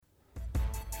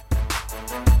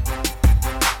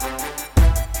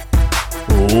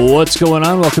What's going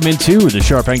on? Welcome into the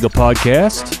Sharp Angle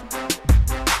Podcast.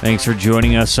 Thanks for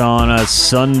joining us on a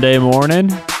Sunday morning.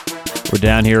 We're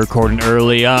down here recording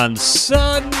early on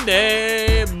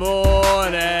Sunday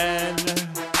morning.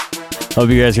 Hope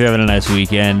you guys are having a nice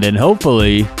weekend, and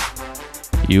hopefully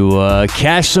you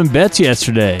cashed some bets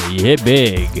yesterday. You hit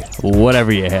big,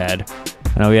 whatever you had.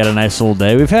 I know we had a nice little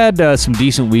day. We've had some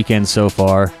decent weekends so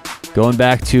far. Going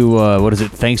back to,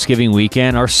 Thanksgiving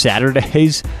weekend, our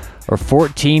Saturdays are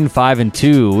 14, 5, and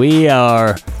 2. We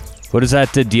are, what does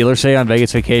that dealer say on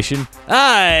Vegas Vacation?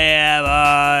 I am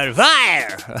on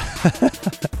fire!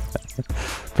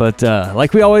 But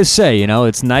like we always say, you know,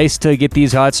 it's nice to get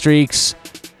these hot streaks.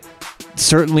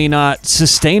 Certainly not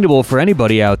sustainable for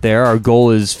anybody out there. Our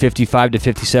goal is 55 to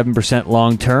 57%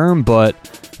 long term, but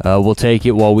we'll take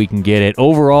it while we can get it.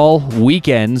 Overall,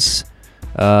 weekends,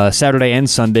 Saturday and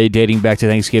Sunday, dating back to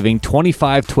Thanksgiving,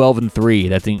 25, 12, and 3.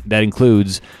 That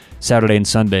includes Saturday and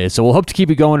Sunday. So we'll hope to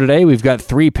keep it going today. We've got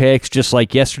 3 picks, just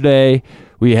like yesterday.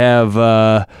 We have,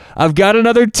 I've got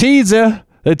another teaser.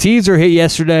 The teaser hit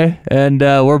yesterday, and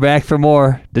we're back for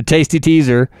more. The tasty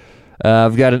teaser.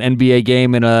 I've got an NBA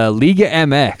game in Liga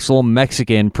MX, a little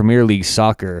Mexican Premier League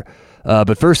soccer.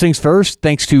 But first things first,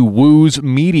 thanks to Wooz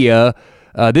Media.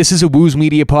 This is a Wooz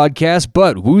Media podcast,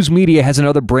 but Wooz Media has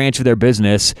another branch of their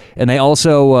business, and they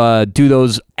also do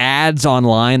those ads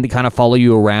online that kind of follow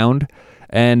you around.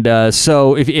 And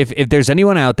so if there's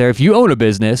anyone out there, if you own a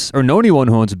business or know anyone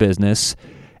who owns a business,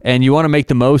 and you want to make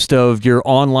the most of your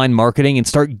online marketing and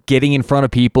start getting in front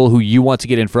of people who you want to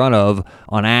get in front of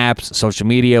on apps, social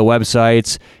media,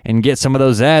 websites, and get some of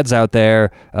those ads out there,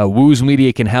 Wooz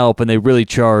Media can help, and they really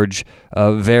charge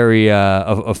very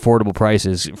affordable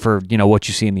prices for, you know, what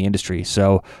you see in the industry.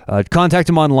 So contact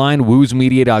them online,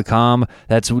 woozmedia.com.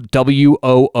 That's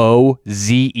WOOZE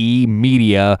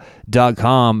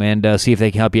media.com, and see if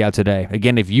they can help you out today.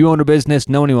 Again, if you own a business,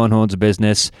 know anyone who owns a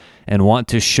business, and want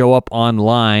to show up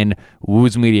online,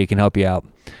 Wooz Media can help you out.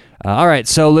 All right,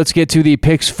 so let's get to the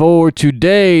picks for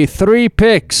today. 3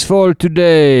 picks for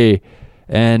today.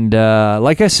 And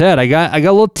like I said, I got a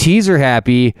little teaser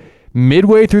happy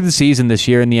midway through the season this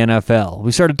year in the NFL.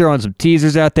 We started throwing some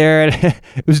teasers out there, and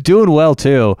it was doing well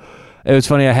too. It was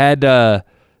funny. I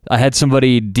had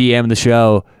somebody DM the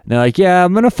show, and they're like, yeah,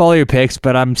 I'm going to follow your picks,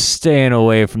 but I'm staying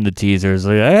away from the teasers.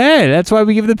 Like, hey, that's why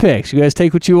we give the picks. You guys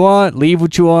take what you want, leave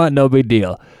what you want, no big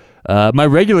deal. My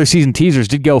regular season teasers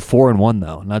did go 4-1,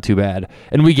 though. Not too bad.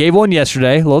 And we gave one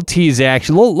yesterday, a little tease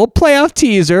action, a little playoff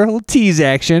teaser, a little tease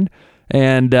action,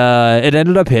 and it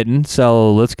ended up hitting,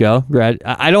 so let's go.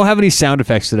 I don't have any sound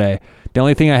effects today. The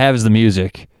only thing I have is the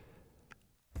music.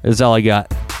 That's all I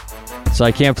got. So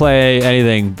I can't play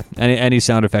anything, any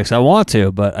sound effects. I want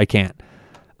to, but I can't.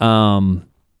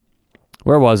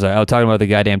 Where was I? I was talking about the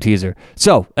goddamn teaser.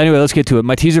 So anyway, let's get to it.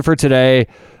 My teaser for today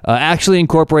actually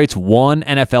incorporates one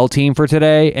NFL team for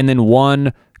today and then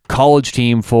one college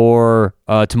team for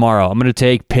tomorrow. I'm going to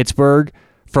take Pittsburgh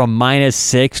from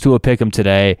 -6 to a pick'em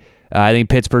today. I think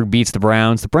Pittsburgh beats the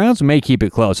Browns. The Browns may keep it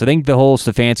close. I think the whole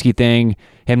Stefanski thing,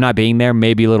 him not being there,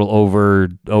 may be a little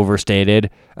overstated.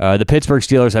 The Pittsburgh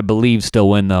Steelers, I believe, still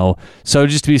win, though. So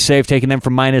just to be safe, taking them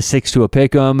from -6 to a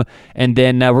pick'em. And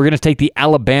then we're going to take the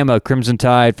Alabama Crimson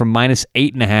Tide from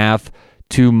 -8.5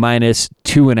 to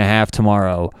 -2.5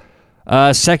 tomorrow.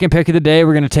 Second pick of the day,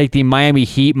 we're going to take the Miami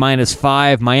Heat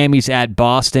 -5. Miami's at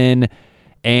Boston.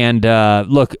 And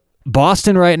look,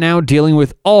 Boston right now dealing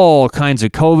with all kinds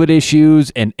of COVID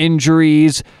issues and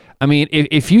injuries. I mean,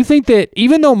 if you think that,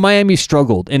 even though Miami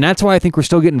struggled, and that's why I think we're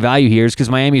still getting value here, is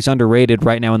because Miami's underrated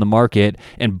right now in the market,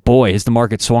 and boy, has the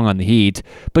market swung on the Heat.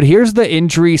 But here's the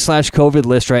injury/COVID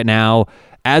list right now,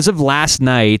 as of last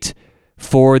night,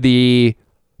 for the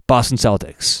Boston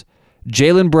Celtics.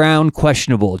 Jaylen Brown,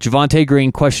 questionable. Javonte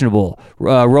Green, questionable.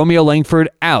 Romeo Langford,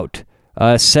 out.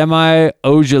 Semi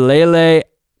Ojeleye,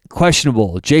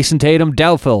 questionable. Jason Tatum,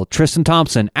 doubtful. Tristan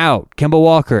Thompson, out. Kemba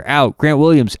Walker, out. Grant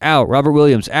Williams, out. Robert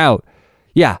Williams, out.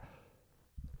 Yeah.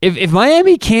 If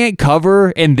Miami can't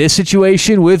cover in this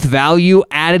situation with value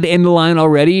added in the line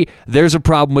already, there's a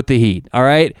problem with the Heat, all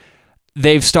right?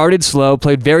 They've started slow,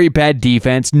 played very bad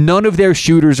defense. None of their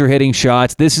shooters are hitting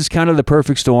shots. This is kind of the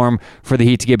perfect storm for the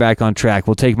Heat to get back on track.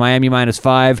 We'll take Miami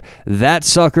 -5. That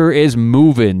sucker is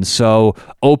moving. So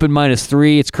open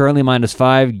 -3. It's currently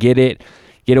 -5. Get it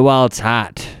while it's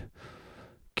hot.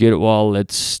 Get it while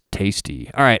it's tasty.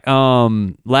 All right.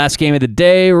 Last game of the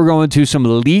day, we're going to some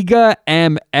Liga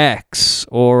MX,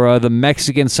 or the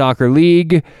Mexican Soccer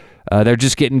League. They're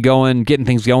just getting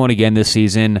things going again this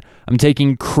season. I'm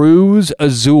taking Cruz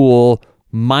Azul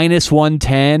minus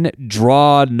 110,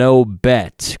 draw no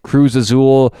bet. Cruz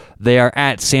Azul, they are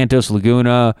at Santos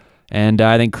Laguna, and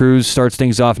I think Cruz starts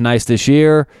things off nice this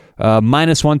year.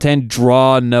 Minus 110,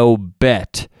 draw no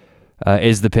bet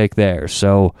is the pick there.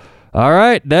 So, all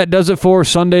right, that does it for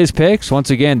Sunday's picks. Once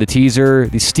again, the teaser,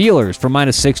 the Steelers from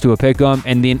 -6 to a pick 'em,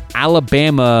 and then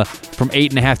Alabama from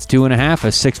 8.5 to 2.5,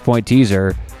 a 6-point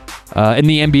teaser. In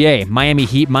the NBA, Miami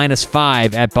Heat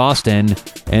 -5 at Boston.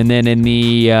 And then in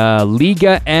the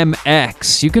Liga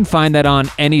MX, you can find that on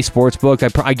any sportsbook.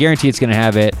 I guarantee it's going to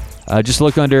have it. Just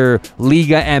look under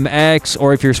Liga MX,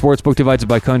 or if your sportsbook divides it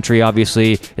by country,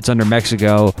 obviously it's under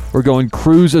Mexico. We're going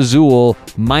Cruz Azul,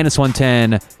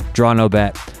 -110, draw no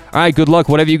bet. All right, good luck,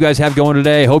 whatever you guys have going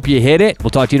today. Hope you hit it. We'll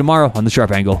talk to you tomorrow on The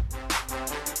Sharp Angle.